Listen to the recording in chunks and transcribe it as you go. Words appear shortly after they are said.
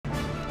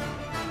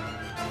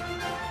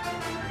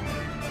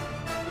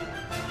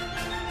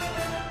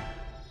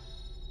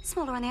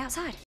Smaller on the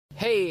outside.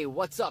 Hey,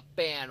 what's up,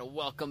 and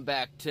welcome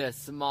back to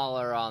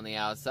Smaller on the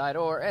Outside,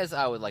 or as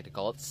I would like to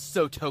call it,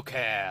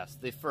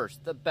 SotoCast, the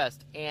first, the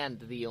best,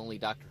 and the only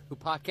Doctor Who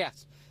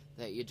podcast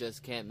that you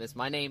just can't miss.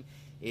 My name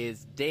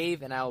is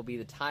Dave, and I will be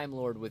the Time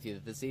Lord with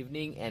you this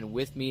evening, and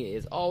with me,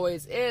 as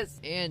always, is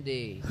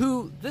Andy.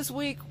 Who, this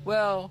week,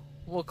 well,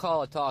 we'll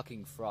call a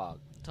Talking Frog.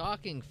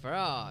 Talking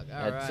Frog,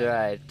 That's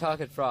right,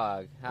 Talking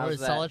Frog.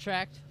 How's that?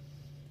 Solitract?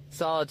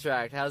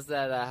 Solitract, how's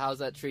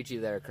that treat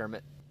you there,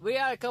 Kermit? We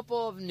got a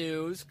couple of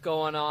news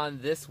going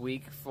on this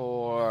week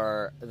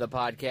for the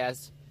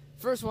podcast.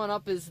 First one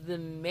up is the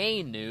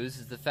main news,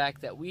 is the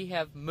fact that we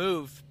have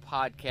moved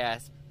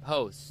podcast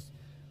hosts.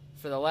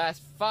 For the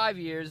last 5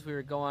 years, we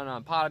were going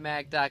on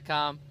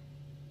Podomatic.com.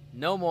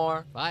 No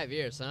more. 5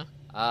 years, huh?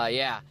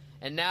 Yeah.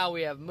 And now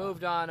we have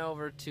moved on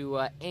over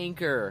to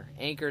Anchor,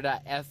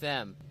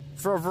 Anchor.fm,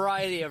 for a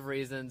variety of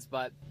reasons,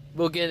 but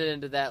we'll get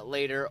into that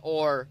later,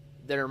 or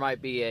there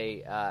might be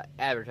a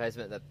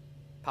advertisement that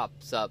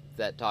pops up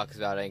that talks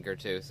about Anchor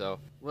too, so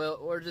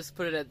we'll just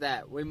put it at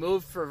that. We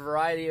moved for a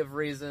variety of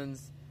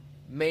reasons.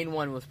 Main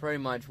one was pretty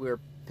much we were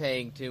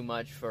paying too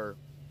much for,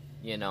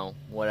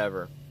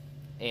 whatever,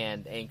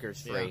 and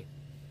Anchor's free.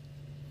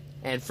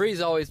 Yeah. And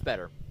free's always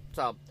better,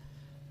 so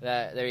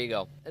there you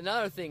go.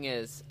 Another thing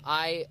is,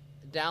 I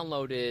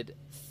downloaded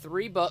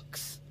 3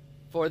 books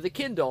for the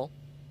Kindle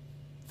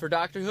for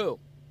Doctor Who.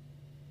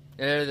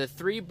 They're the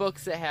 3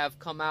 books that have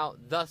come out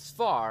thus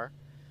far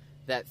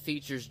that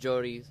features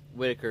Jodie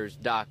Whittaker's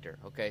Doctor.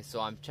 Okay, so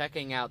I'm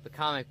checking out the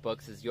comic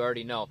books, as you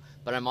already know,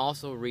 but I'm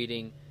also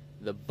reading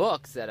the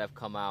books that have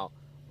come out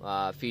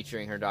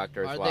featuring her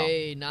Doctor as well. Are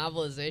they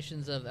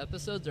novelizations of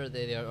episodes, or are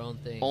they their own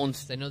thing?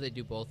 I know they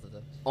do both of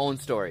those. Own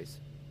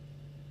stories.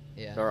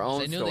 Yeah, their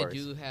own stories. I know they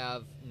do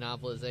have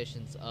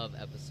novelizations of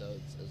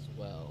episodes as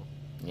well.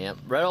 Yep,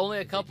 read only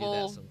a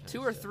couple,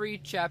 2 or 3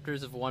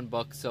 chapters of one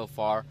book so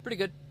far. Pretty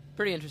good,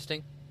 pretty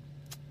interesting.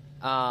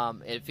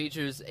 It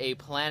features a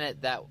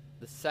planet that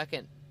the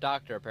second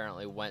Doctor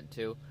apparently went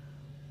to,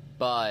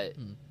 but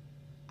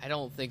I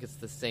don't think it's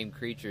the same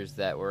creatures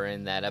that were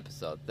in that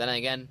episode. Then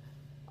again,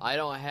 I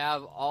don't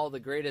have all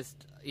the greatest,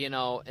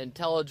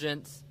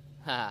 intelligence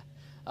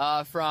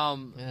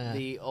from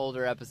the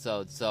older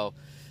episodes, so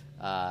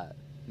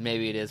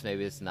maybe it is,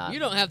 maybe it's not. You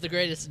don't have the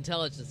greatest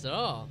intelligence at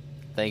all.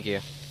 Thank you.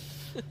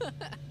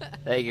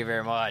 Thank you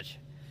very much.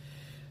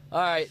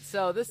 Alright,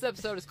 so this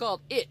episode is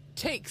called It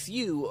Takes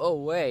You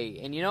Away.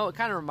 And it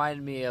kind of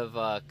reminded me of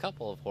a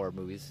couple of horror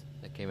movies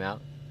that came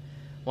out.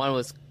 One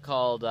was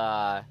called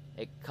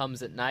It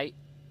Comes at Night.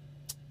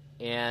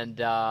 And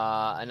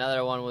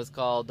another one was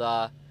called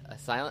A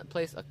Silent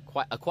Place? A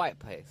Quiet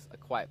Place. A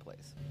Quiet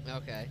Place.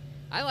 Okay.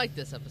 I like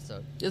this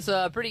episode. It's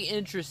a pretty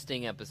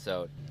interesting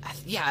episode.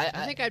 Yeah,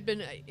 I think I've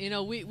been,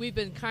 we've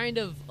been kind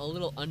of a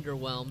little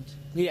underwhelmed.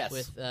 Yes.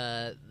 With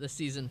the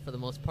season for the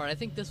most part. I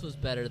think this was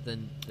better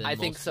than I most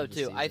think so of the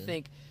too. season. I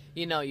think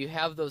you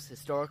have those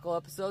historical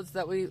episodes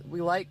that we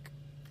like,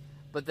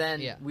 but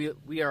then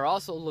we are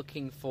also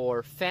looking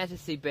for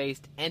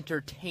fantasy-based,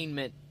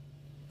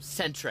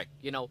 entertainment-centric,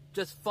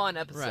 just fun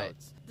episodes. Right.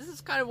 This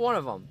is kind of one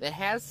of them. It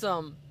has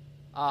some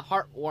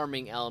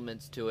heartwarming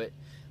elements to it,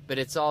 but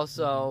it's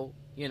also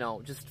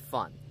just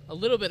fun. A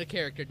little bit of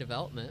character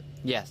development.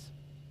 Yes,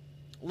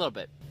 a little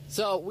bit.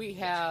 So we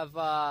have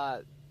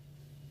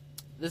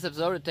this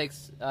episode, It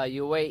Takes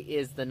You Away,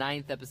 is the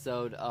 9th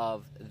episode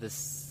of the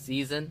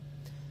season,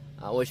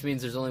 which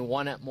means there's only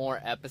one more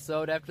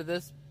episode after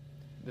this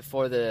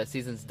before the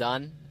season's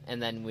done, and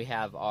then we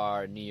have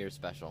our New Year's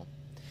special.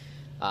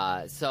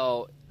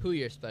 Who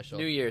Year's special?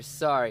 New Year's,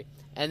 sorry.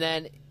 And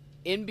then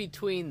in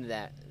between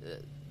that,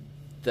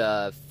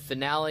 the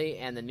finale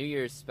and the New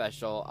Year's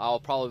special, I'll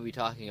probably be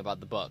talking about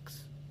the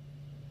books.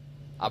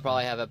 I'll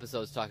probably have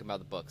episodes talking about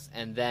the books.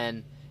 And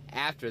then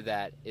after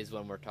that is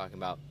when we're talking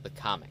about the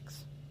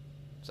comics.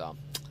 So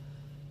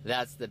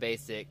that's the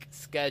basic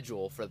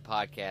schedule for the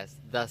podcast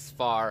thus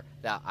far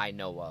that I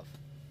know of.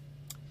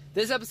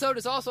 This episode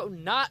is also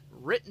not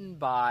written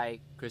by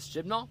Chris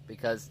Chibnall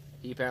because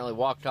he apparently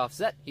walked off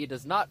set. He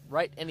does not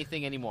write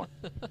anything anymore.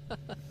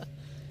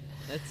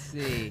 Let's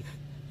see.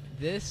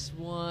 This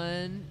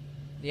one...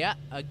 Yeah,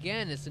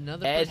 again, it's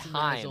another Ed person that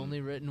Heim. has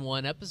only written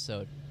one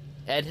episode.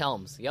 Ed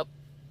Helms, yep.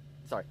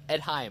 Sorry, Ed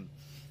Heim.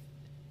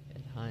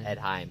 Ed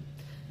Heim.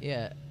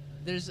 Yeah,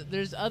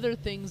 there's other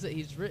things that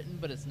he's written,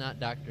 but it's not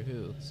Doctor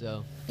Who.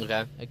 So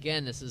Okay.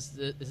 again, this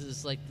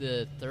is like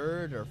the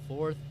 3rd or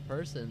 4th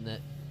person that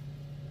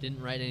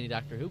didn't write any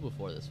Doctor Who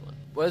before this one.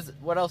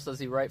 What else does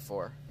he write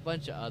for? A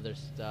bunch of other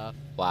stuff.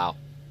 Wow.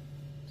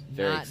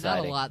 Very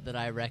exciting. Not a lot that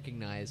I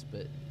recognize,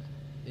 but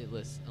it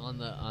lists on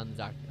the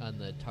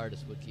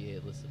TARDIS wiki.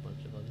 It lists a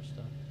bunch of other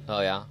stuff.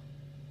 Oh yeah.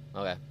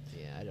 Okay.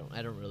 Yeah, I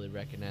don't really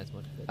recognize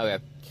much of it. Okay.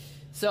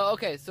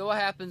 So what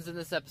happens in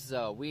this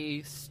episode?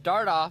 We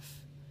start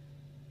off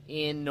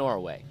in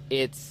Norway.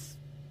 It's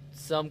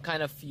some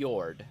kind of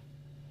fjord.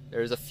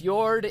 There's a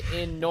fjord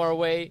in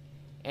Norway,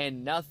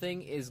 and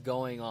nothing is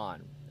going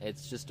on.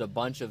 It's just a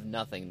bunch of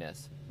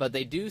nothingness. But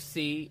they do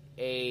see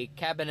a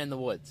cabin in the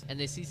woods. And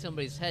they see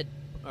somebody's head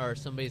or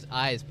somebody's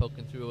eyes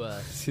poking through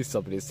a See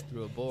somebody's.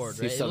 board.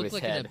 See Right? It looked somebody's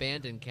like head. an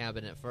abandoned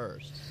cabin at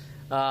first.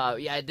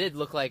 Yeah, it did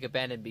look like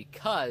abandoned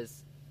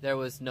because there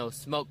was no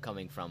smoke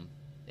coming from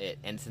it,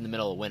 and it's in the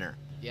middle of winter.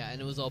 Yeah,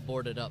 and it was all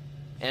boarded up.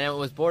 And it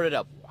was boarded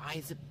up. Why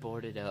is it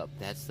boarded up?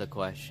 That's the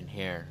question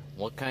here.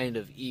 What kind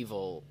of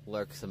evil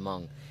lurks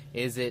among?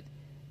 Is it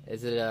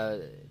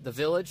The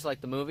Village,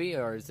 like the movie,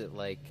 or is it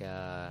like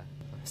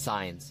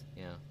Signs?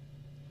 You know,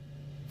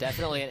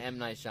 definitely an M.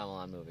 Night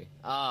Shyamalan movie.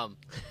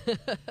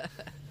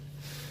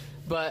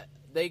 But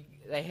they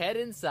head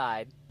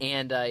inside,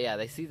 and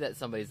they see that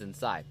somebody's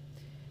inside.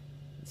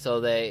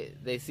 So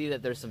they see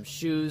that there's some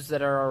shoes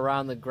that are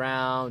around the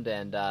ground,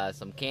 and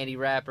some candy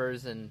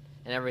wrappers and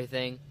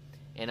everything.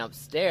 And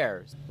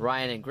upstairs,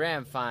 Ryan and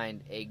Graham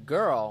find a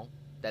girl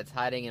that's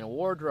hiding in a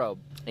wardrobe.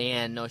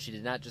 And no, she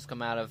did not just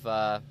come out of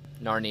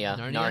Narnia.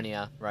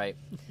 Narnia, right.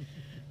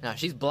 No,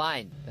 she's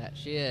blind. That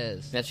she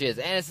is. That she is.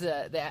 And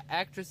the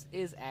actress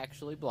is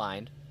actually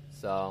blind.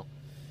 So,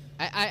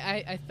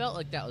 I felt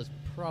like that was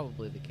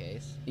probably the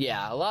case.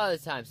 yeah, a lot of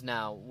the times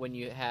now, when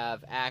you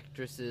have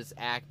actors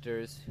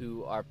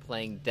who are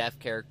playing deaf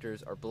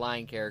characters or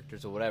blind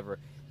characters or whatever,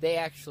 they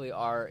actually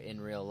are in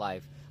real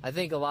life. I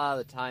think a lot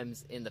of the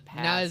times in the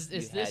past. Now,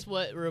 is this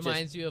what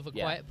reminds you of A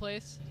Quiet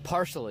Place?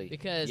 Partially.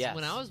 Because yes.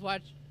 when I was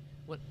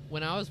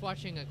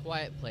watching A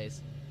Quiet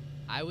Place,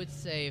 I would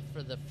say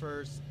for the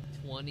first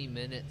 20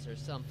 minutes or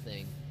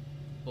something,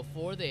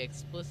 before they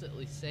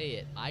explicitly say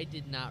it, I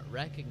did not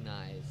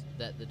recognize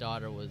that the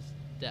daughter was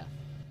deaf.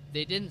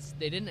 They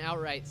didn't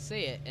outright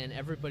say it, and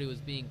everybody was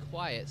being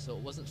quiet, so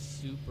it wasn't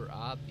super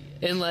obvious.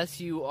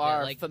 Unless you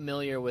are like,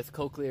 familiar with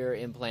cochlear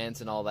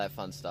implants and all that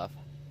fun stuff.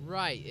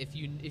 Right. If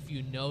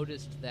you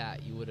noticed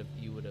that, you would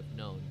have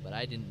known, but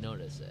I didn't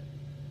notice it.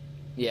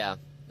 Yeah,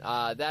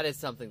 that is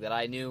something that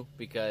I knew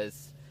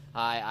because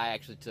I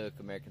actually took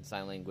American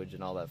Sign Language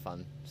and all that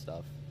fun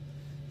stuff.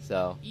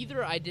 So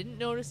either I didn't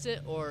notice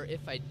it, or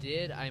if I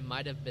did, I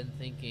might have been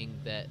thinking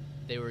that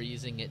they were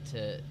using it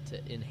to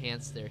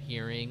enhance their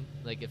hearing,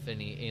 like if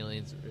any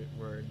aliens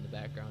were in the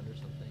background or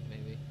something,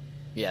 maybe.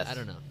 yes, I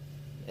don't know.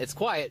 It's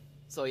quiet,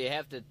 so you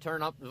have to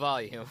turn up the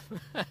volume.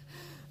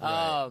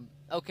 Right.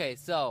 Okay,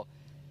 so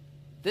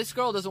this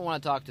girl doesn't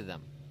want to talk to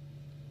them.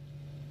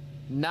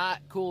 Not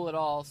cool at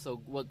all.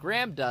 So what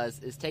Graham does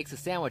is takes a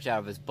sandwich out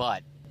of his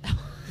butt.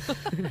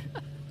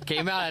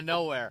 Came out of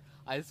nowhere.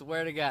 I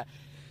swear to God.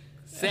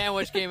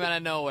 Sandwich came out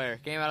of nowhere.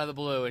 Came out of the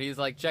blue. And he's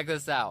like, check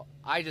this out.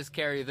 I just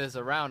carry this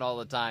around all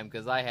the time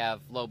because I have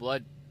low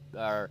blood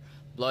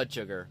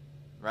sugar,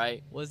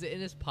 right? Was it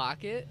in his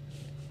pocket?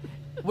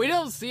 We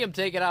don't see him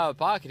take it out of the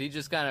pocket. He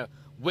just kind of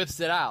whips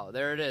it out.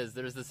 There it is.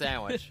 There's the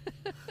sandwich.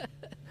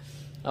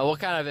 What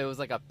kind of, it was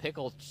like a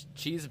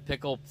cheese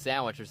pickle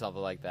sandwich or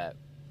something like that.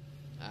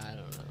 I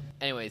don't know.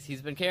 Anyways,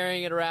 he's been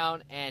carrying it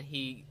around, and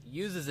he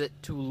uses it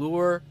to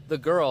lure the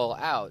girl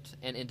out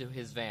and into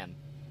his van.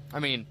 I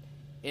mean,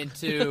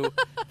 into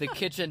the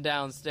kitchen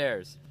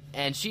downstairs.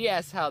 And she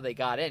asked how they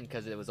got in,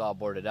 because it was all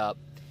boarded up,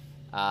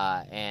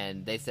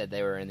 and they said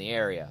they were in the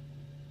area.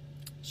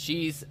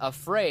 She's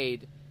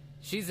afraid.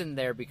 She's in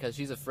there because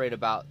she's afraid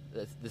about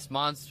this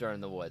monster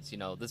in the woods. You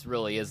know, this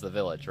really is the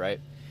village,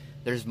 right?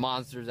 There's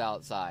monsters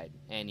outside,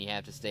 and you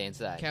have to stay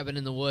inside. Cabin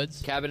in the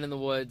woods? Cabin in the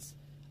woods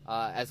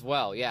as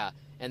well, yeah.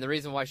 And the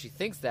reason why she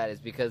thinks that is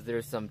because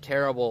there's some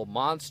terrible,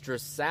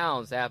 monstrous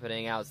sounds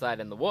happening outside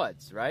in the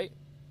woods, right?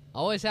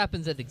 Always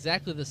happens at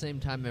exactly the same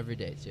time every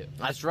day, too.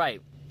 That's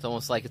right. It's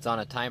almost like it's on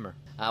a timer.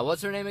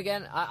 What's her name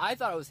again? I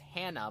thought it was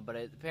Hannah, but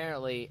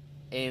apparently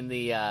in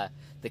the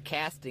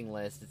casting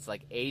list, it's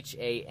like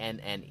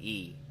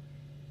Hanne.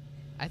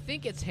 I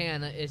think it's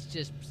Hannah. It's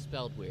just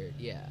spelled weird.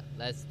 Yeah,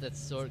 that's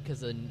sort of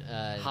because of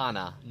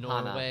Hannah.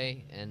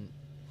 Norway and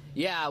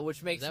yeah,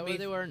 which makes is that me where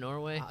they were?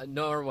 Norway.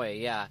 Norway,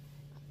 yeah,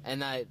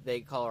 and they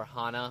call her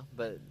Hannah,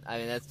 but I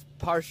mean that's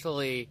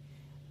partially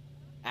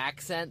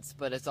accents,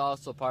 but it's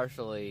also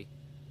partially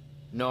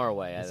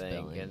Norway, I think,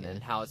 spelling,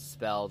 and how it's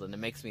spelled, and it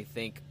makes me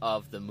think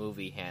of the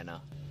movie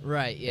Hannah.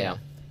 Right. Yeah.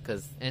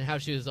 Because and how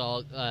she was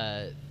all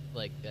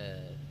like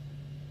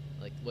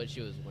what she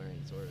was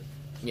wearing, sort of.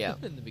 Yeah.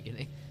 in the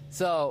beginning.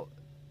 So,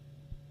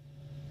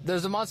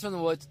 there's a monster in the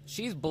woods.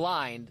 She's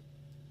blind.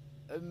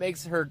 It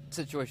makes her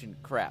situation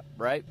crap,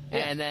 right? Yeah.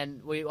 And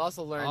then we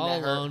also learned All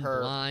that alone,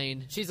 her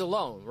blind, she's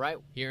alone, right?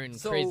 hearing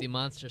So- crazy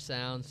monster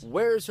sounds.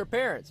 Where's her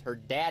parents? Her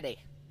daddy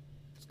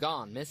is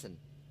gone, missing.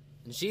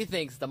 And she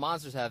thinks the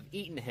monsters have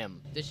eaten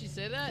him. Did she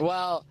say that?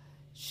 Well,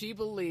 she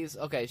believes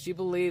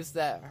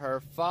that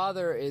her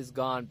father is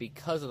gone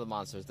because of the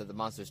monsters, that the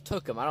monsters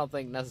took him. I don't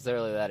think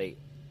necessarily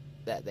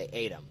that they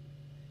ate him.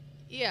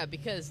 Yeah,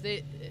 because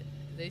they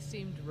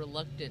seemed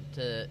reluctant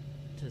to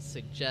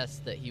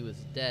suggest that he was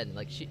dead.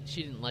 Like she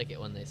didn't like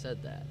it when they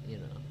said that. You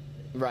know.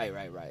 Right.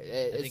 I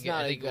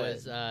think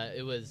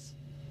it was.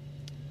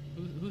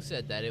 Who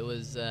said that? It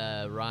was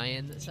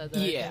Ryan that said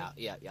that.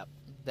 Yeah.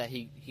 That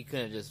he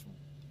couldn't have just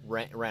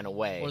ran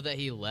away, Or that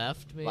he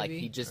left. Maybe. like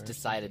he just Or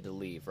decided something. to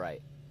leave.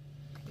 Right.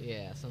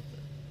 Yeah, something.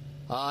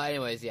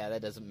 Anyways, yeah,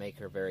 that doesn't make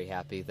her very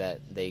happy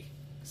that they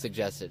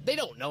suggested. They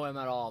don't know him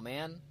at all,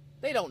 man.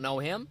 They don't know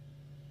him.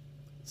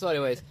 So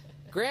anyways,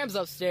 Graham's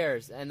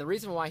upstairs, and the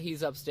reason why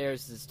he's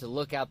upstairs is to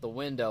look out the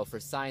window for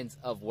signs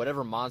of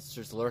whatever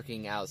monster's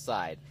lurking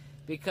outside.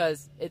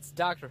 Because it's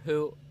Doctor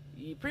Who,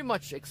 you pretty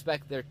much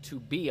expect there to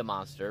be a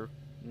monster,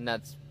 and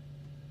that's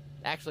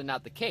actually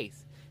not the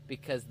case.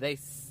 Because they...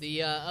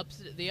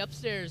 The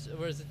upstairs,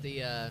 or is it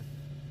the attic?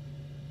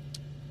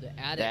 The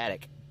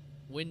attic.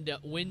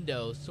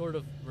 Window sort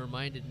of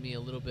reminded me a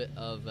little bit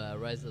of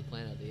Rise of the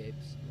Planet of the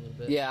Apes, a little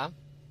bit. Yeah,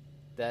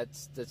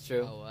 that's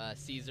true. How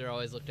Caesar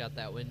always looked out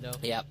that window.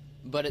 Yep,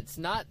 but it's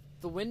not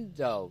the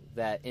window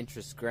that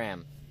interests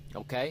Graham,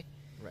 okay?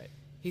 Right.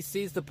 He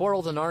sees the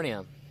portal to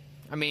Narnia.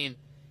 I mean,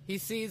 he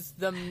sees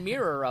the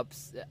mirror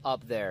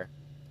up there,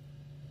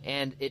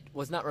 and it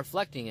was not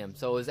reflecting him,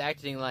 so it was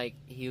acting like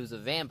he was a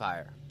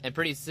vampire. And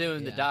pretty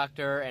soon the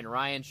Doctor and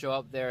Ryan show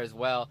up there as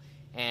well,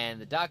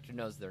 and the Doctor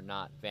knows they're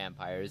not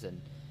vampires,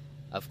 and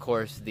of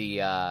course the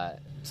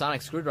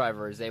sonic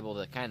screwdriver is able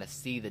to kind of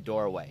see the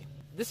doorway.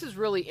 This is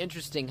really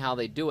interesting how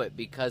they do it,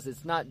 because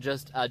it's not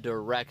just a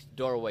direct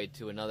doorway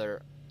to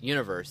another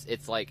universe.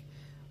 It's like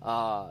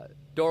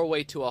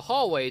doorway to a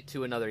hallway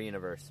to another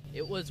universe.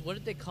 It was, what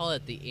did they call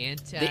it? The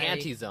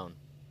anti-zone.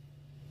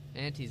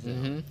 Anti-zone.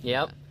 Mm-hmm.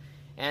 Yep. Yeah.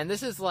 And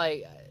this is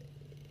like,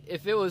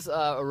 if it was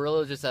a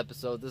religious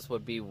episode, this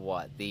would be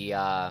what?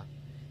 The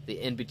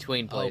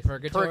in-between place. Oh,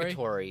 purgatory?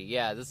 Purgatory,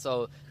 yeah.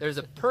 So there's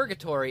a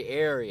purgatory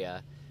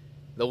area,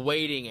 the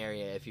waiting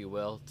area, if you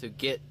will, to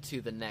get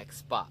to the next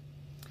spot.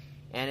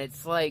 And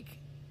it's like,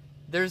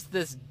 there's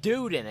this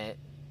dude in it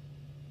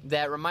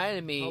that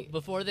reminded me... Oh,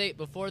 before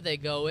they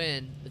go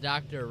in, the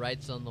Doctor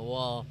writes on the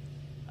wall,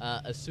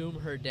 assume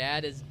her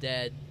dad is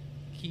dead,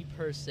 keep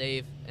her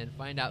safe, and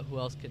find out who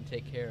else can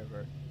take care of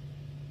her.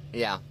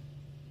 Yeah.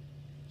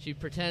 She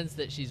pretends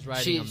that she's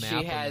writing a map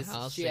on the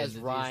house. She has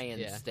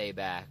Ryan stay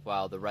back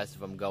while the rest of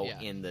them go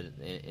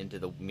into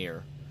the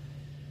mirror.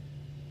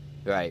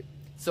 Right.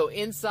 So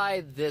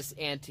inside this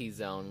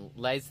anti-zone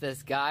lays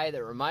this guy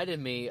that reminded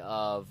me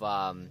of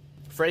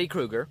Freddy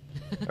Krueger.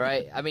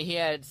 Right? I mean, he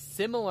had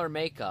similar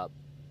makeup.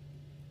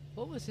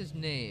 What was his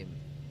name?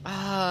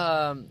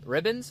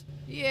 Ribbons?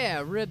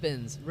 Yeah,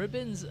 Ribbons.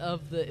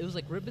 It was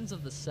like Ribbons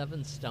of the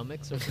Seven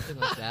Stomachs or something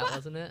like that,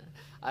 wasn't it?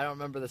 I don't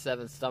remember the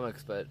Seven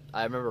Stomachs, but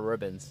I remember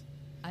Ribbons.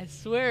 I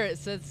swear it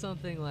said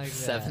something like that.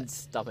 Seven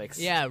Stomachs.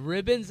 Yeah,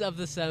 Ribbons of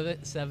the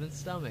Seven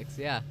Stomachs,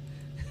 yeah.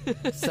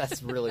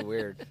 That's really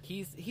weird.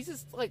 He's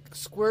just like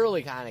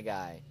squirrely kind of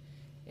guy.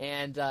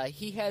 And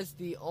he has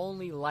the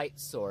only light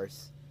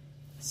source.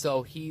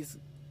 So he's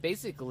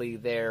basically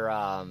their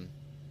a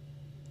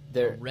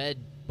red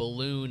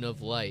balloon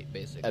of light,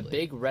 basically. A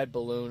big red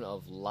balloon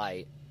of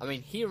light. I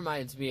mean, he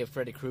reminds me of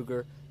Freddy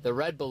Krueger. The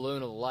red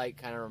balloon of light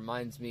kind of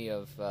reminds me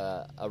of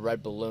a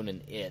red balloon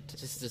in It.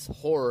 Just this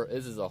horror.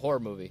 This is a horror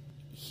movie.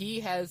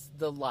 He has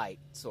the light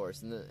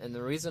source, and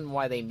the reason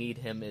why they need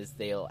him is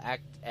they'll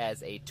act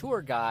as a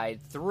tour guide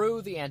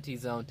through the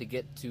anti-zone to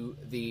get to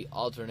the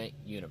alternate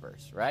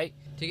universe, right?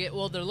 They're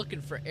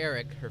looking for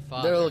Eric, her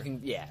father. They're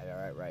looking,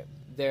 yeah, right.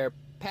 Their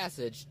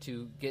passage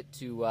to get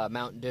to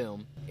Mount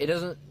Doom, it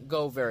doesn't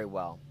go very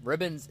well.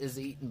 Ribbons is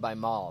eaten by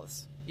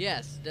moths.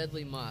 Yes,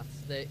 deadly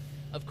moths.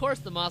 Of course,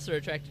 the moths are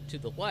attracted to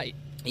the light.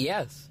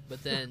 Yes.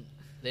 But then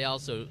they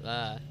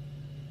also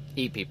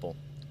eat people.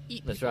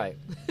 That's people. right.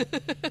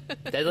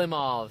 Deadly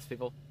moths,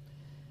 people.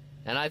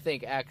 And I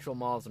think actual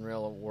moths in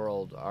real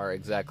world are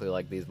exactly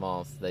like these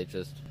moths. They're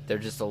just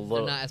a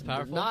little... They're not as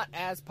powerful? Not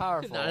as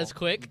powerful. Not as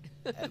quick?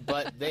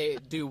 But they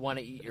do want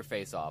to eat your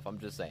face off, I'm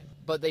just saying.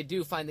 But they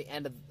do find the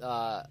end of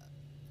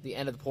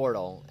the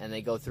portal, and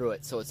they go through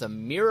it. So it's a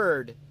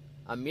mirroring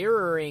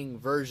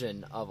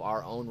version of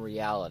our own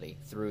reality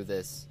through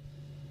this.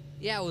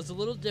 Yeah, it was a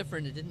little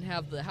different. It didn't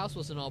have... The house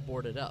wasn't all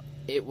boarded up.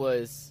 It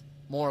was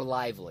more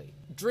lively.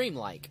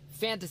 Dreamlike.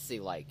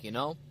 Fantasy-like, you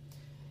know?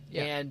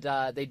 Yeah. And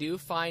they do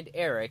find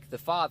Eric, the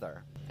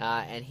father.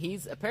 And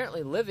he's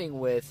apparently living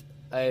with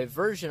a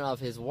version of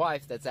his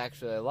wife that's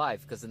actually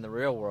alive, because in the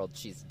real world,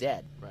 she's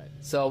dead. Right.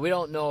 So we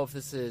don't know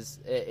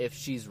if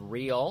she's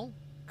real,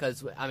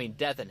 because, I mean,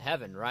 death in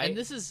heaven, right? And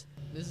this is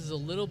a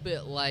little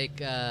bit like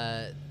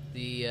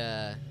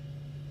the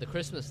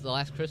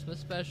last Christmas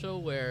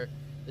special, where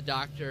the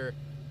Doctor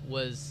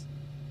was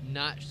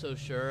not so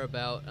sure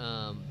about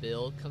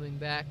Bill coming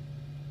back,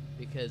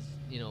 because,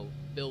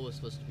 Bill was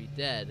supposed to be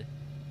dead,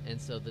 and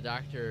so the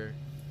Doctor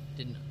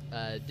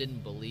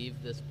didn't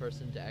believe this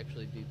person to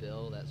actually be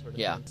Bill, that sort of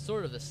thing.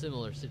 Sort of a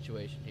similar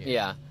situation here.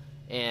 Yeah,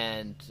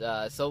 and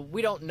so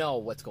we don't know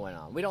what's going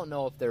on. We don't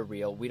know if they're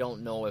real. We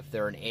don't know if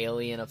they're an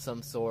alien of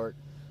some sort,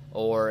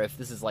 or if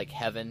this is like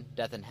heaven,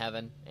 death in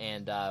heaven,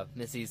 and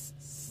Missy's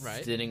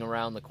sitting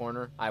around the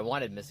corner. I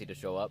wanted Missy to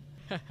show up.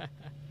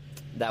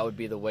 That would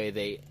be the way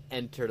they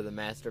enter the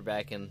Master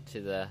back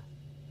into the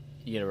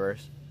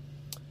universe.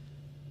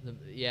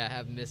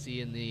 Have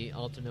Missy in the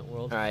alternate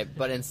world. All right,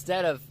 but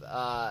instead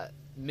of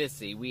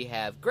Missy, we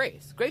have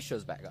Grace. Grace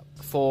shows back up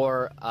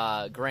for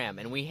Graham,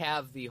 and we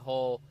have the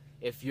whole,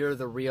 if you're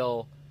the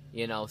real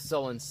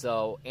so and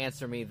so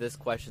answer me this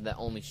question that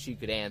only she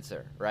could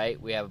answer, right?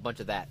 We have a bunch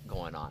of that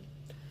going on.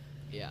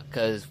 Yeah.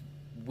 Because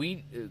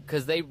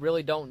they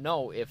really don't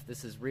know if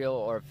this is real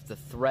or if it's a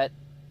threat.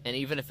 And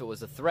even if it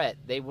was a threat,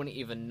 they wouldn't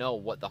even know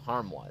what the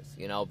harm was,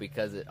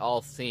 because it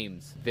all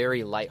seems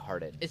very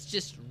lighthearted. It's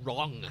just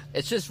wrong.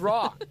 It's just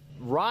wrong.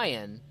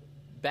 Ryan,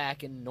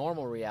 back in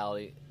normal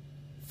reality,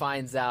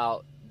 finds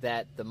out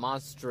that the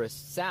monstrous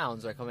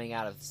sounds are coming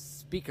out of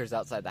speakers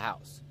outside the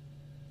house.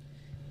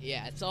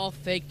 Yeah, it's all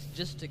faked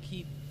just to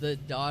keep the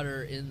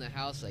daughter in the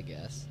house, I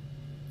guess.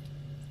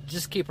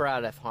 Just keep her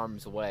out of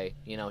harm's way.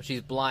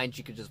 She's blind.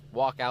 She could just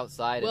walk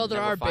outside Well, and there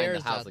never are find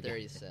bears the house out again. there,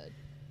 you said.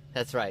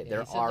 That's right.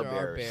 Yeah, there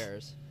are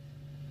bears.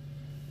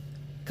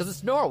 Because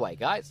it's Norway,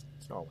 guys.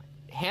 It's Norway.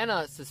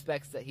 Hannah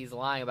suspects that he's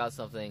lying about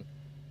something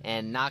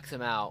and knocks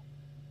him out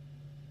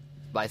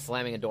by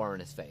slamming a door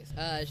in his face.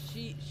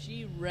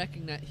 She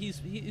recognized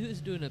he was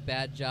doing a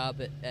bad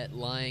job at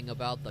lying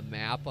about the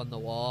map on the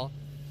wall.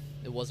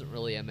 It wasn't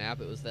really a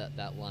map. It was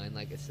that line,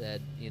 like I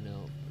said,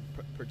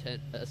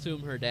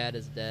 assume her dad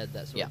is dead,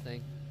 that sort of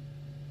thing.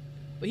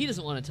 But he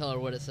doesn't want to tell her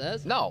what it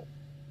says. No.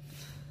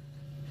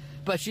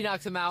 But she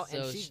knocks him out,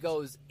 So and she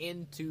goes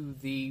into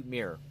the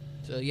mirror.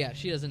 So, yeah,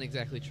 she doesn't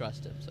exactly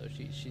trust him, so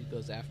she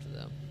goes after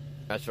them.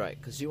 That's right,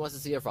 because she wants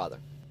to see her father.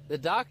 The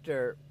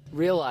doctor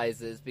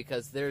realizes,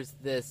 because there's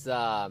this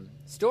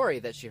story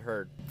that she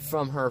heard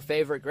from her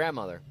favorite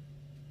grandmother.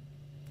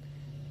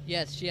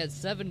 Yes, she had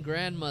 7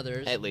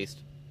 grandmothers. At least.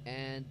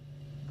 And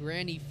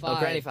Granny 5. Oh,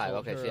 Granny 5, told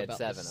okay, her she had about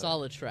 7. The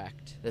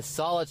Solitract. The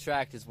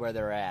Solitract is where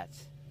they're at.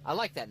 I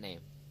like that name.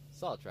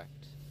 Solitract.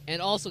 And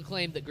also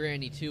claimed that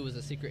Granny 2 was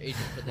a secret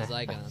agent for the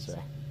Zygons. That's right.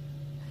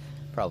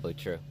 Probably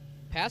true.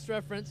 Past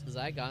reference,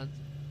 Zygons.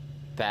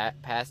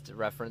 Past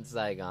reference,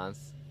 Zygons.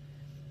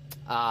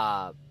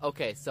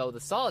 Okay, so the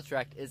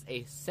Solitract is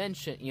a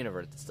sentient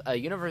universe. It's a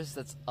universe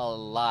that's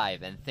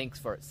alive and thinks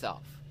for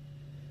itself.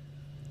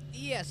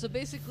 Yeah, so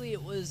basically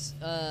it was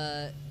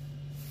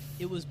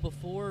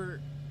before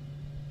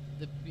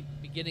the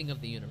beginning of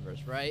the universe,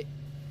 right?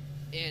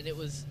 And it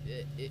was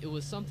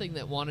something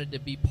that wanted to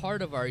be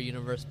part of our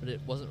universe, but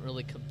it wasn't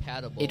really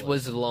compatible. It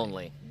was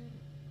lonely.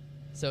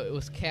 So it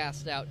was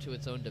cast out to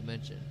its own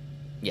dimension.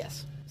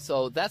 Yes.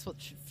 So that's what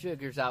she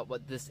figures out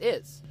what this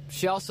is.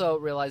 She also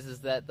realizes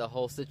that the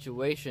whole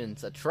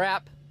situation's a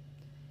trap,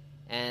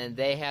 and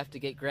they have to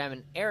get Graham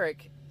and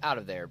Eric out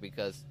of there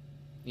because,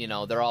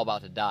 they're all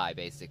about to die,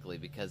 basically,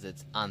 because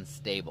it's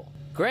unstable.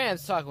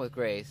 Graham's talking with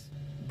Grace,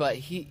 but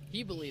he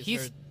believes her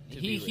to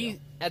be real. He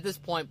at this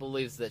point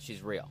believes that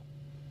she's real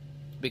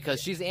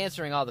because she's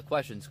answering all the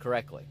questions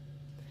correctly.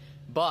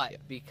 But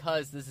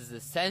because this is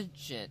a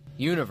sentient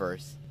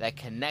universe that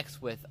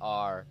connects with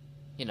our,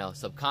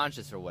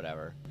 subconscious or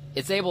whatever,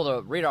 it's able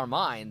to read our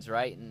minds,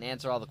 right, and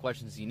answer all the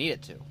questions you need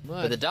it to.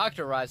 What? But the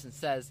doctor arrives and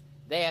says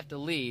they have to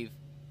leave,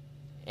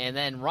 and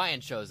then Ryan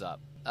shows up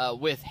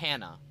with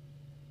Hannah,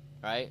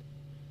 right?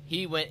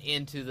 He went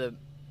into the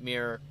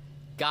mirror,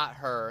 got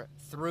her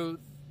through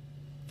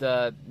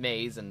the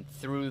maze and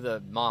through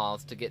the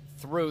malls to get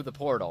through the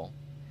portal.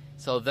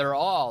 So they're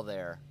all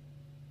there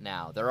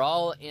now. They're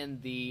all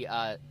in the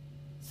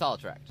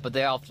Solitract, but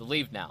they all have to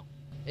leave now.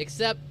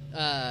 Except,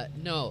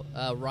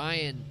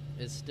 Ryan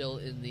is still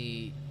in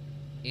the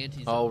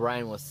anti-zone. Oh,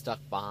 Ryan was stuck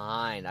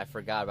behind. I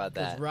forgot about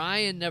that. Because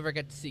Ryan never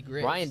got to see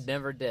Grace. Ryan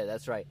never did.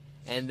 That's right.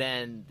 And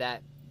then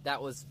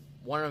that was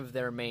one of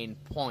their main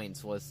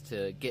points, was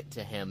to get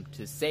to him,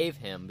 to save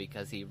him,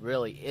 because he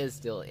really is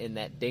still in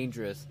that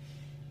dangerous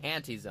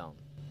anti-zone.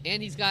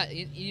 And he's got,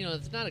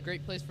 it's not a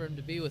great place for him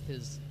to be with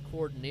his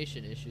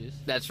coordination issues.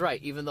 That's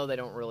right, even though they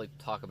don't really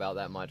talk about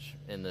that much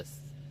in this.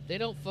 They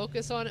don't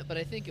focus on it, but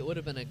I think it would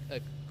have been a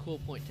cool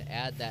point to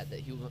add that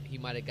he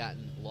might have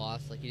gotten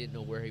lost, like he didn't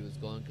know where he was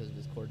going because of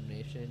his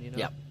coordination,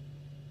 Yep.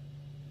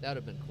 That would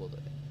have been cool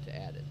to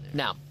add in there.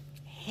 Now,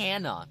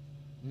 Hannah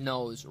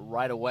knows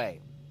right away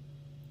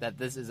that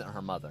this isn't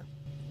her mother.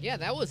 Yeah,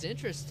 that was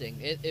interesting.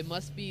 It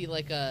must be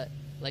like a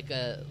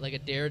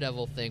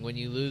Daredevil thing. When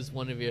you lose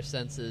one of your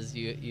senses,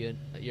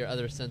 your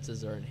other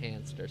senses are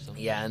enhanced or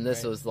something. Yeah, and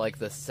this right? was like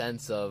the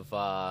sense of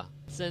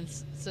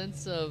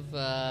sense of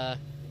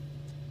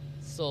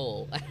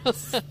soul.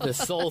 the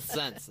soul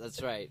sense.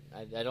 That's right.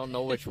 I don't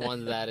know which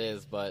one that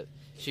is, but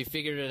she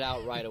figured it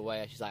out right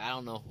away. She's like, I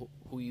don't know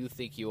who you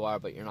think you are,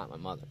 but you're not my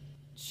mother.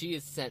 She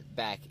is sent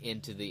back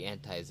into the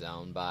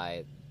anti-zone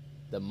by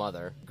the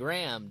mother.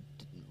 Graham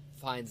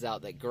finds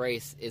out that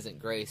Grace isn't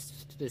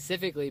Grace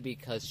specifically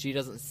because she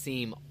doesn't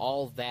seem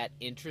all that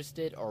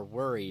interested or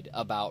worried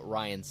about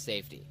Ryan's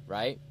safety,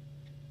 right?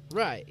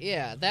 Right,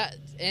 yeah. That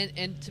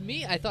and to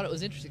me, I thought it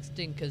was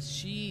interesting because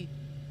she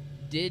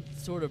did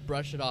sort of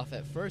brush it off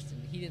at first,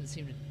 and he didn't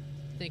seem to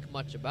think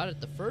much about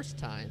it the first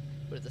time.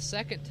 But at the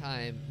second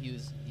time, he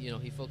was,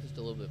 he focused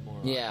a little bit more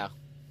on it. Yeah.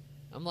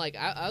 I'm like,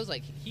 I was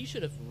like, he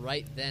should have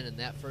right then, and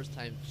that first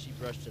time she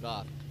brushed it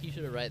off, he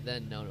should have right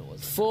then known it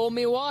wasn't. Fool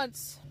me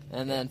once,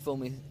 and then fool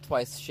me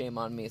twice, shame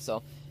on me.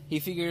 So he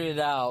figured it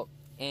out,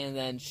 and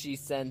then she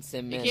sends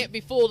him in. He can't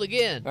be fooled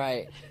again.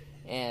 Right.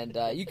 And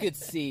you could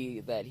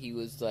see that he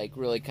was like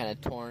really kind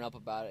of torn up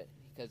about it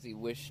because he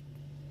wished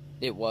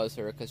it was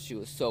her because she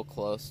was so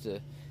close to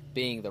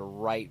being the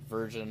right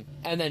version.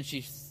 And then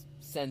she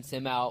sends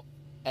him out.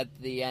 At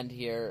the end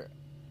here,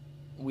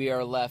 we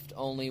are left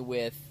only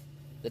with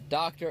the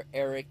Doctor,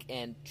 Eric,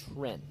 and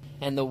Trin.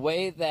 And the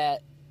way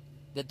that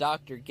the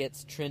Doctor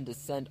gets Trin to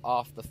send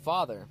off the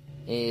father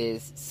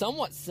is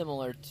somewhat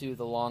similar to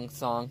the Long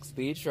Song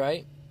speech,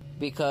 right?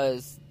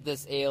 Because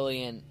this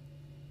alien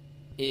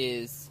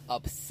is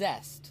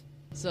obsessed.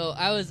 So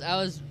I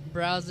was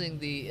browsing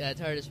the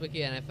TARDIS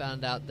wiki, and I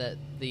found out that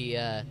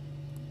the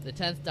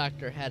 10th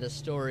Doctor had a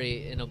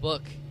story in a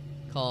book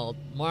called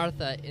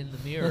Martha in the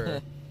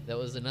Mirror. That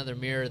was another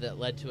mirror that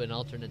led to an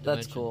alternate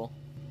dimension. That's cool.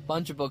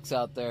 Bunch of books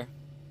out there.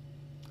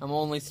 I'm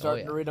only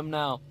starting to read them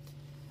now.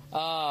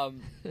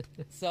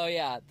 So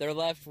yeah, they're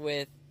left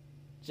with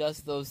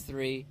just those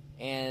three,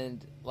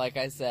 and like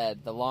I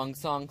said, the Long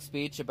Song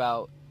speech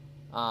about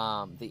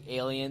the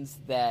aliens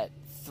that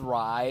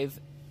thrive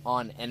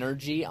on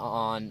energy,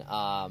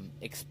 on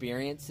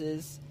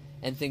experiences,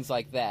 and things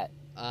like that.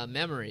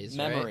 Memories.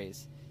 Right?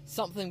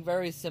 Something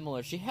very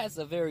similar. She has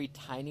a very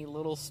tiny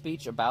little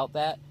speech about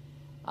that,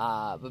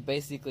 but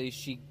basically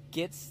she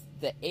gets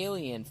the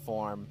alien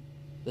form,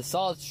 the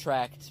solid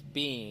tract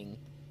being,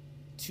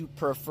 to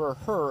prefer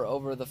her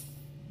over the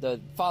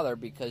father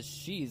because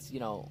she's,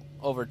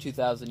 over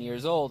 2,000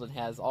 years old and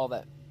has all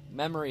that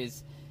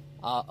memories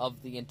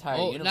of the entire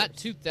universe. Not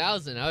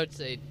 2,000. I would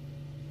say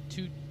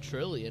 2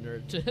 trillion or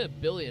 2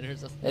 billion or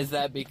something. Is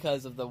that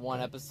because of the one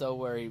episode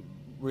where he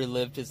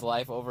relived his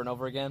life over and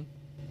over again?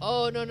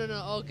 Oh, no.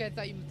 Okay, I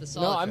thought you meant the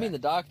solid tract. I mean the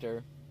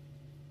Doctor.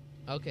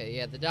 Okay,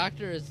 yeah, the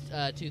Doctor is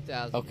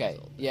 2,000 okay, years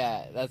old.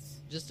 Yeah, that's...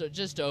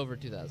 Just over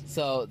 2,000.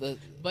 So,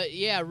 But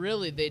yeah,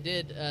 really, they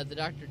did, the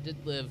Doctor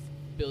did live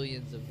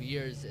billions of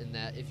years in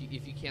that, if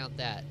you count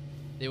that.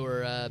 They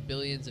were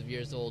billions of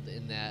years old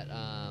in that,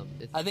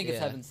 I think it's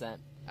Heaven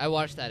Sent. I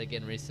watched that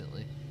again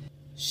recently.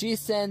 She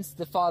sends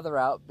the father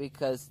out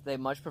because they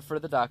much prefer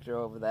the Doctor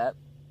over that,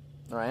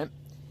 right?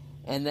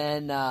 And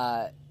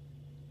then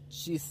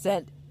she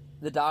sent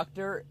the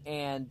Doctor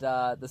and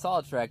the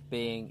solid tract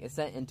being is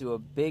sent into a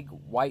big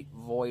white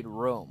void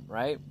room,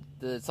 right?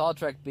 The solid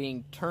tract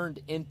being turned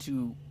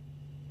into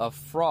a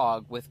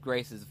frog with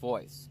Grace's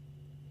voice.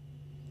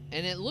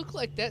 And it looked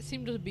like that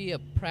seemed to be a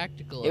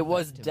practical effect. It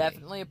was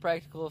definitely a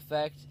practical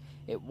effect.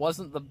 It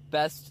wasn't the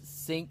best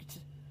synced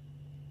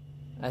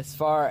as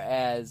far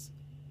as,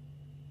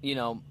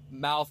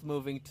 mouth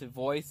moving to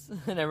voice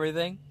and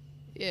everything.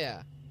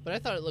 Yeah, but I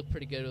thought it looked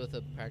pretty good with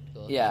a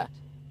practical effect. Yeah.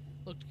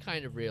 Looked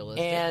kind of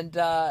realistic. And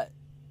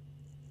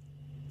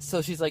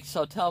so she's like,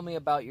 so tell me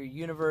about your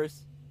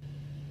universe.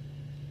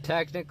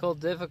 Technical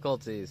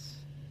difficulties.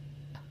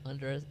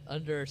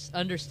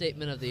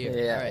 Understatement of the year.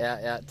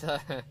 Yeah.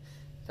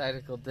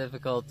 Technical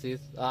difficulties.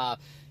 All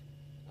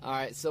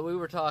right, so we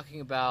were talking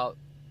about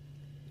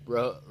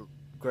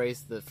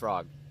Grace the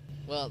Frog.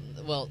 Well,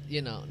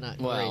 not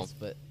Grace,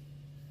 but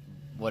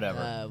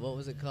whatever. What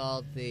was it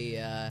called?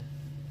 The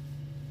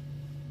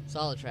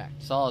solid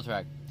tract. Solid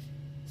tract.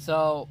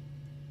 So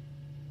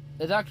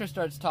the Doctor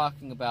starts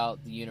talking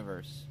about the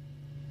universe,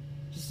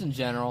 just in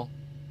general.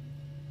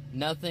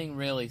 Nothing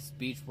really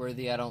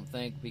speech-worthy, I don't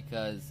think,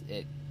 because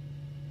it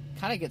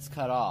kind of gets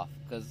cut off,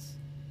 because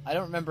I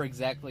don't remember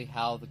exactly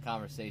how the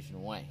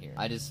conversation went here.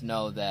 I just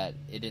know that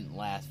it didn't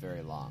last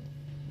very long.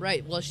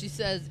 Right, well, she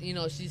says,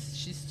 she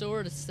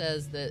sort of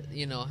says that,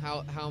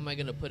 how am I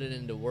going to put it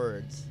into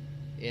words,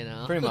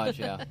 Pretty much,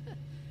 yeah.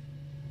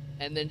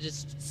 And then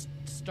just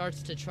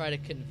starts to try to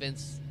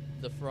convince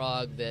the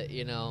frog that,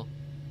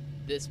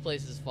 this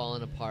place is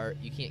falling apart,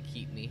 you can't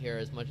keep me here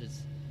as much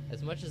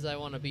as I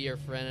want to be your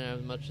friend and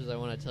as much as I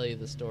want to tell you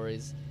the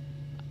stories,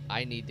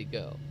 I need to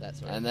go.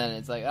 That's right. And then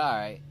it's like, all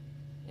right,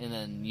 and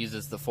then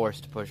uses the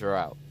Force to push her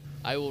out.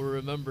 I will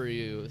remember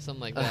you,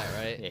 something like that,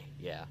 right?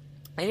 Yeah.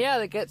 And yeah,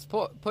 that gets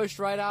pushed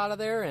right out of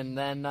there, and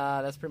then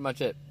that's pretty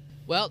much it.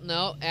 Well,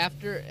 no,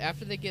 after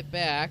they get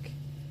back,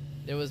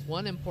 there was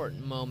one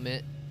important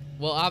moment.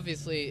 Well,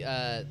 obviously,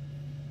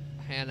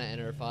 Hannah and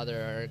her father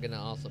are going to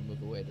also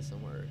move away to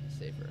somewhere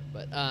safer.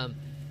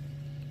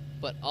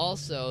 But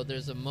also,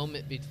 there's a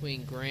moment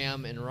between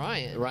Graham and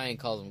Ryan. Ryan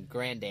calls him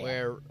Granddad.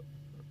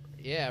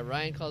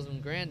 Ryan calls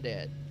him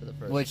Granddad for the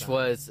first time. Which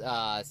was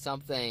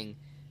something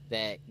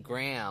that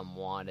Graham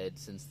wanted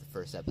since the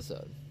first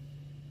episode.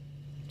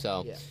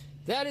 So,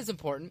 that is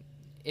important.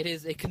 It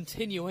is a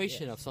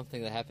continuation of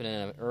something that happened in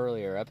an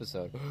earlier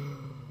episode.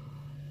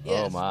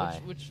 Yes, oh my!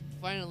 Which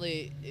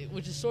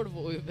is sort of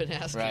what we've been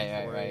asking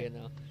for, right.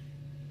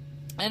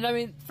 And I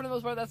mean, for the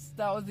most part,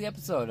 that was the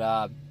episode.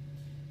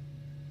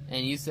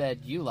 And you said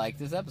you liked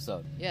this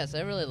episode. Yes,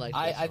 I really liked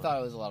this I thought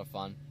it was a lot of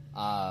fun.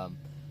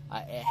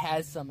 It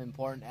has some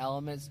important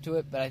elements to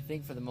it, but I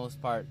think for the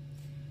most part,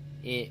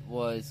 it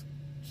was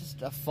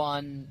just a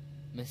fun,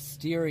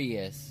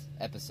 mysterious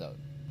episode.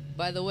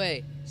 By the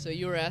way, so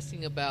you were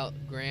asking about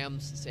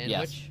Graham's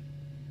sandwich? Yes.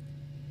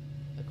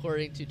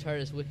 According to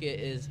TARDIS Wiki, it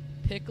is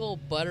pickle,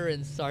 butter,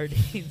 and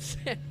sardine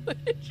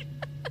sandwich.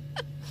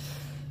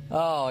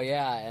 Oh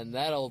yeah, and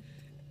that'll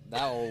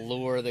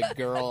lure the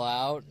girl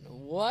out.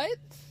 What?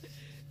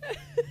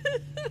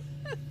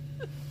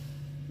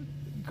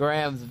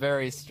 Graham's a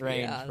very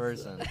strange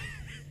person.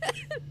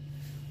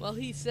 Well,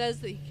 he says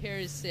that he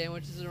carries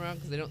sandwiches around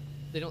because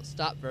they don't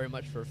stop very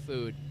much for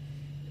food.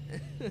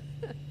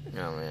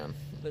 Oh man.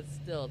 But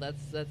still,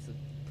 that's a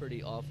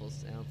pretty awful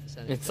sound.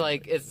 It's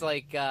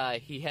like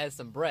he has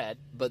some bread,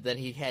 but then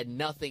he had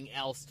nothing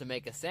else to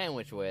make a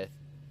sandwich with,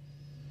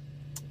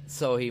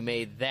 so he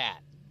made that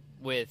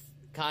with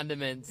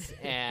condiments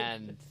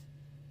and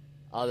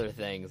other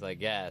things, I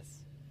guess.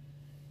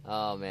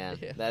 Oh man,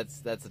 Yeah.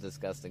 that's a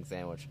disgusting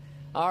sandwich.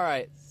 All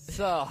right,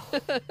 so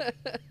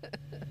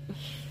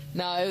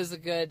no, it was a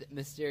good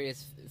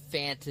mysterious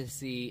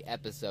fantasy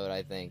episode.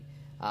 I think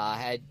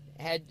had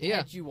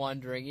you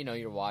wondering. You know,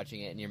 you're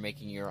watching it and you're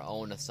making your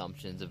own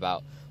assumptions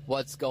about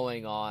what's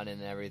going on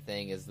and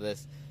everything. Is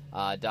this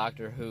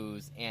Doctor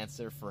Who's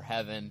answer for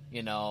heaven?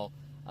 You know,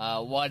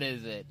 what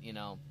is it? You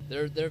know,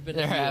 there have been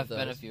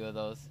a few of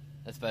those,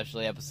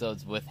 especially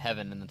episodes with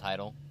heaven in the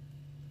title.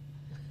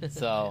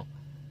 So,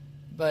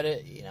 but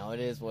it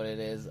is what it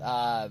is.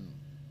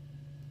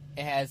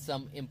 It has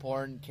some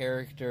important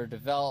character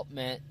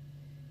development.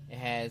 It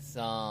has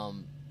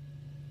some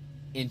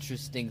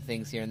interesting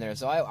things here and there.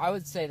 So I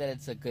would say that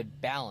it's a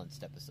good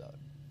balanced episode.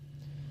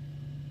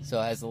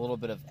 So it has a little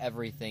bit of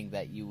everything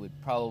that you would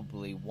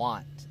probably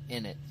want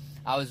in it.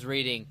 I was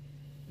reading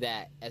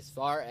that as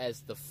far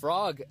as the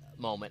frog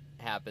moment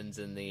happens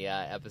in the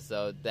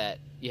episode, that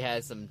you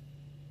had some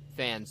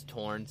fans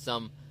torn.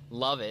 Some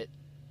love it,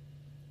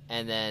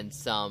 and then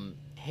some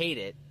hate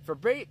it for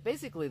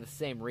basically the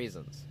same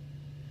reasons.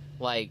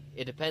 Like,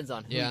 it depends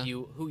on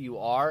who you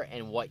are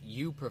and what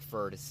you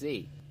prefer to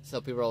see. So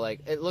people are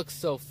like, it looks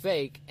so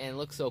fake and it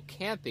looks so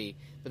campy,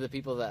 but the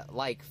people that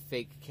like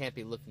fake,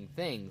 campy-looking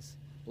things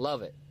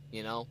love it,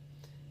 you know?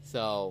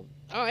 So...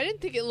 Oh, I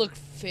didn't think it looked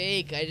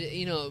fake.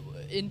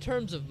 In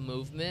terms of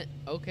movement,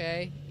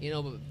 okay,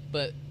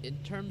 but in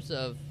terms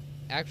of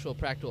actual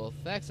practical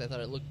effects, I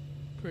thought it looked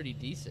pretty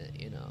decent,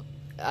 you know?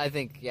 I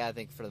think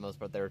for the most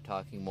part they were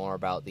talking more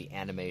about the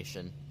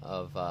animation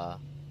of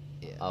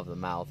the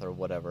mouth or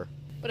whatever.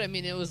 But I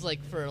mean, it was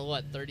like for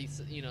what, 30,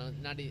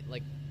 not even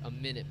like a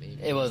minute maybe.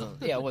 It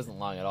wasn't. Yeah, it wasn't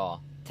long at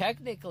all.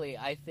 Technically,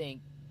 I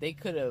think they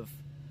could have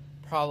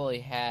probably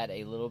had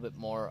a little bit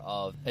more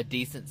of a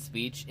decent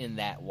speech in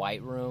that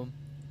white room.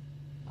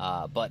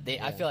 But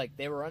I feel like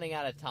they were running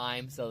out of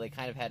time, so they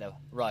kind of had to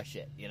rush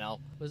it. You know.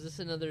 Was this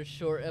another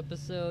short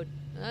episode?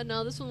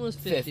 No, this one was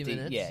 50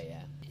 minutes. Yeah.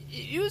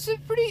 It was a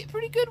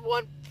pretty good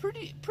one.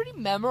 Pretty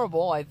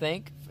memorable, I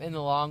think, in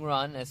the long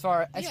run. As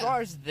far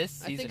as this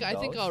season goes, I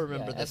think I'll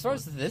remember this. As far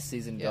as this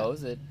season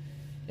goes,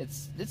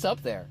 it's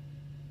up there.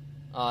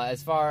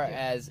 As far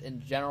as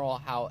in general,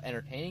 how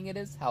entertaining it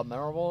is, how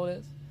memorable it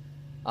is,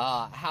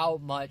 how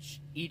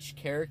much each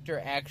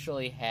character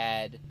actually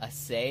had a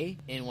say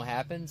in what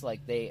happens.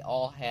 Like, they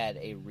all had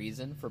a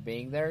reason for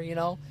being there. You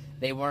know,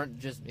 they weren't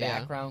just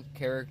background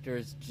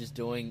characters just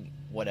doing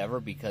whatever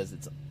because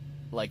it's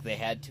like they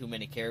had too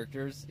many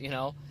characters, you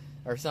know,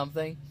 or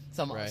something.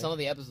 Some of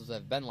the episodes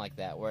have been like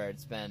that, where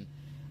it's been,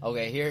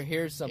 okay,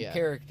 here's some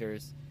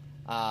characters,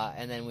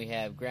 and then we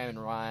have Graham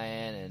and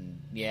Ryan and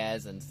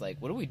Yaz, and it's like,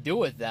 what do we do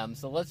with them?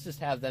 So let's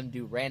just have them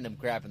do random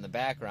crap in the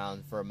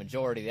background for a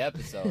majority of the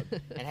episode,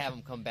 and have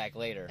them come back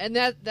later. And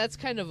that's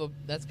kind of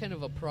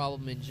a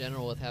problem in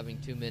general with having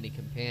too many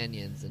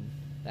companions, and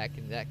that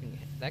can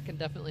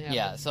definitely happen.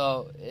 Yeah.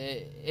 So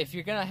if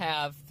you're gonna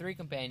have 3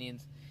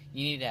 companions,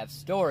 you need to have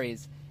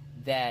stories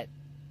that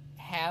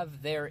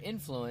have their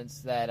influence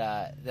that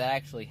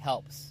actually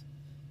helps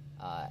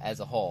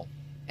as a whole.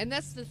 And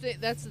that's the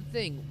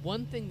thing.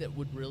 One thing that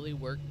would really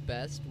work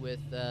best with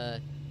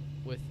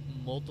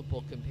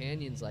multiple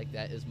companions like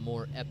that is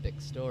more epic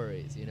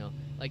stories. You know,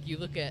 like you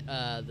look at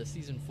the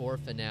season 4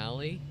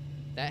 finale,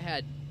 that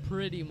had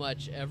pretty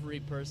much every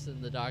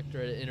person the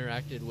Doctor had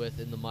interacted with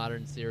in the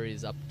modern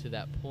series up to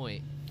that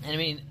point. And I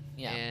mean,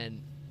 yeah.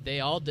 And they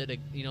all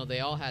they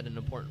all had an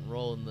important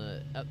role in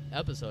the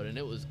episode, and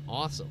it was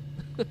awesome.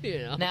 You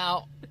know?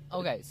 Now,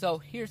 okay, so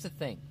here's the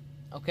thing,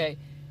 okay?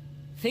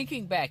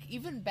 Thinking back,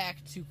 even back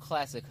to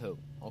Classic Who,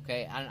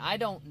 okay? And I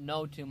don't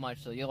know too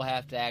much, so you'll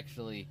have to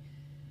actually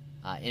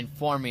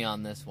inform me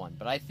on this one.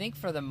 But I think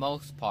for the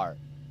most part,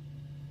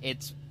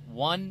 it's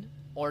 1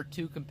 or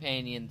 2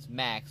 companions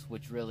max,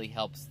 which really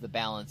helps the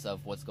balance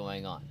of what's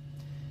going on.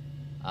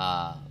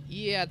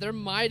 Yeah, there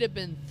might have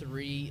been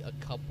 3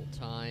 a couple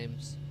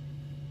times.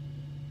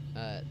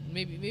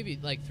 Maybe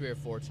like 3 or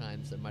 4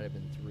 times there might have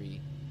been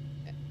 3,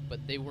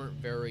 but they weren't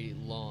very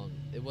long.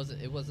 It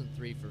wasn't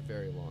 3 for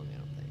very long, I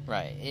don't think.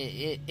 Right.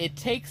 It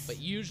takes. But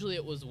usually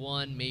it was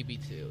 1, maybe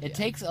 2. It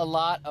takes a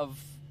lot of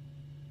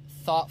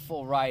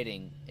thoughtful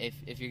writing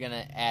if you're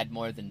gonna add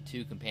more than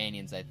 2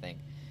 companions, I think,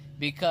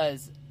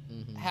 because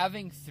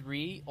having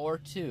 3 or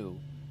 2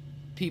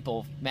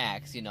 people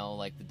max, you know,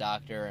 like the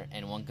Doctor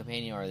and 1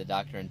 companion, or the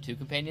Doctor and 2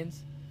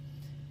 companions,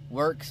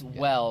 works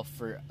well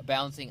for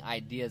bouncing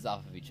ideas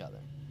off of each other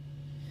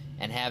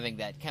and having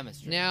that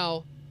chemistry.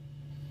 Now,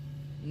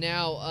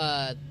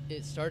 Now,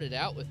 it started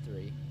out with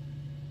 3.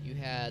 You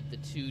had the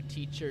 2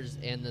 teachers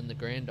and then the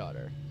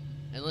granddaughter.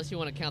 Unless you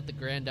want to count the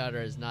granddaughter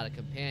as not a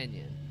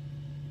companion.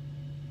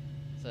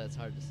 So that's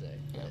hard to say.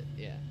 But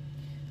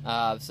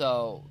yeah.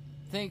 So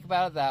think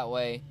about it that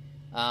way.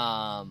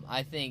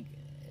 I think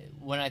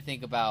when I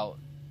think about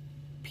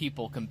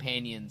people,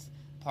 companions,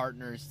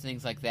 partners,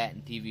 things like that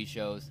in TV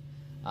shows,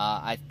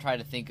 I try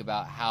to think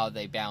about how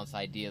they bounce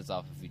ideas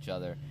off of each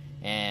other.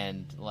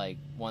 And like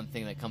one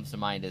thing that comes to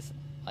mind is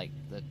like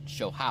the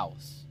show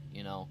House,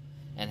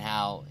 and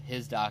how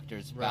his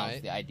doctors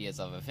bounced the ideas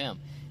off of him.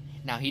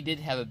 Now he did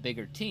have a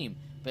bigger team,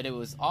 but it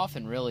was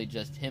often really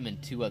just him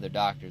and 2 other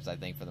doctors, I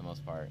think, for the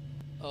most part.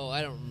 Oh,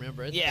 I don't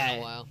remember. It's been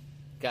a while.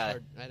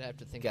 I'd have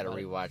to think about it.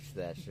 Gotta rewatch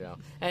that show.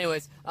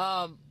 Anyways,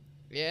 yeah,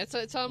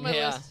 it's on my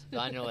list. It's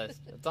on your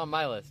list. It's on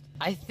my list.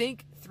 I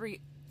think three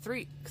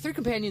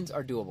companions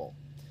are doable,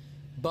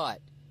 but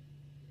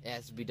it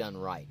has to be done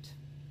right.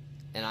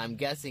 And I'm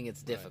guessing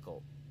it's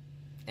difficult.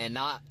 Right. And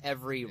not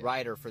every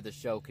writer for the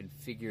show can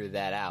figure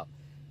that out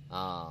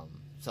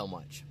so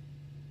much.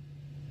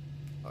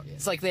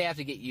 It's like they have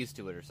to get used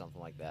to it or something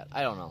like that.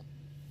 I don't know.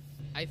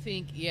 I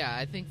think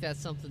that's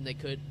something they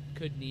could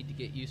need to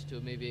get used to.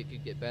 Maybe it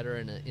could get better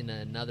in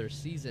another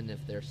season if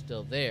they're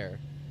still there.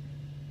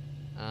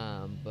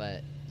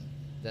 But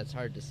that's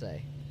hard to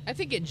say. I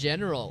think in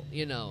general,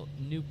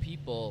 new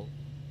people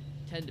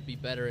tend to be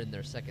better in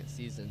their second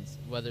seasons,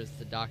 whether it's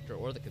the Doctor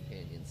or the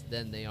companions,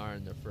 than they are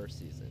in their first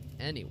season.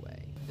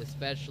 Anyway,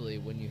 especially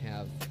when you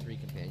have 3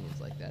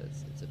 companions like that,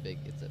 it's a big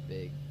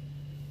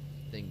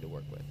thing to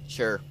work with.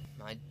 Sure.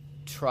 My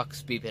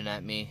truck's beeping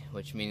at me,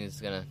 which means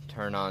it's gonna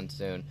turn on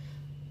soon.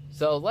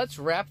 So let's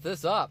wrap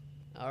this up.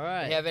 All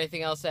right. You have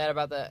anything else to add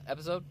about the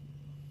episode?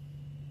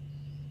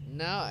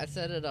 No, I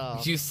said it all.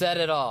 You said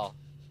it all.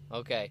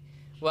 Okay.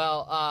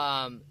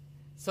 Well,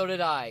 so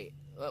did I.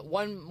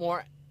 One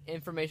more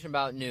information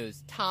about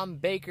news. Tom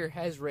Baker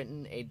has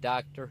written a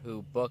Doctor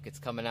Who book. It's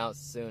coming out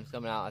soon. It's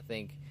coming out, I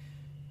think,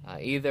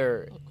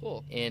 either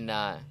cool. in...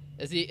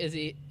 Is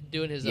he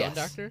doing his own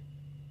Doctor?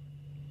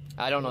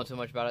 I don't know too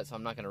much about it, so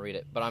I'm not going to read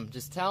it. But I'm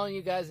just telling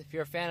you guys, if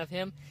you're a fan of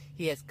him,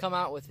 he has come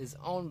out with his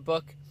own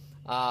book,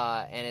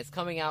 and it's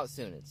coming out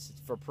soon. It's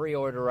for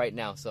pre-order right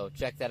now, so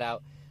check that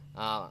out.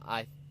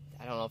 I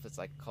don't know if it's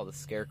like called The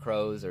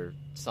Scarecrows or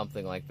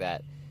something like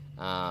that,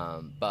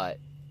 but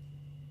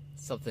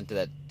something to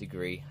that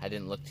degree. I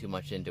didn't look too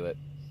much into it.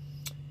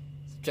 So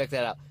check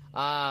that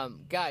out.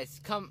 Guys,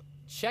 come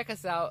check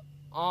us out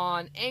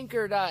on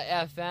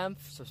Anchor.fm.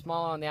 So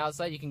small on the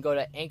outside, you can go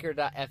to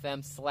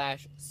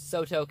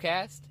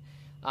Anchor.fm/SotoCast.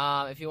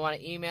 If you want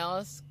to email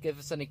us, give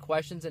us any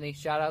questions, any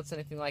shout-outs,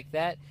 anything like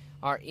that.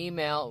 Our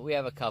email, we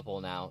have a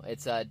couple now.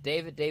 It's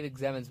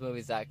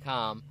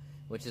david@davidxemensmovies.com,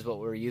 which is what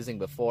we were using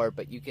before,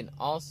 but you can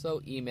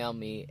also email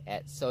me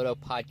at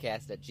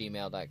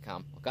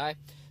sotopodcast@gmail.com, okay?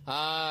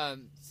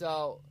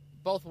 So,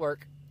 both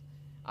work.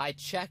 I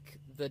check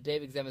the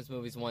David Xemens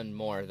Movies one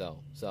more, though,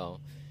 so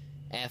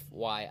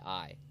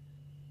FYI.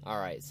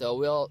 Alright, so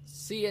we'll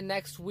see you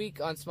next week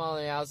on Small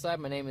on the Outside.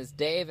 My name is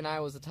Dave, and I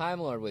was the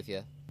Time Lord with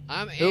you.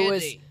 I'm Andy. Who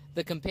is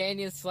the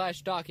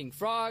companion/talking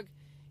frog,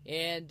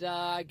 and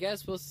I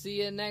guess we'll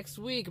see you next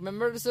week.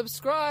 Remember to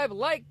subscribe,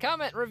 like,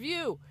 comment,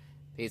 review.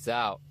 Peace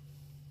out.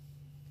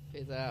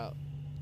 Peace out.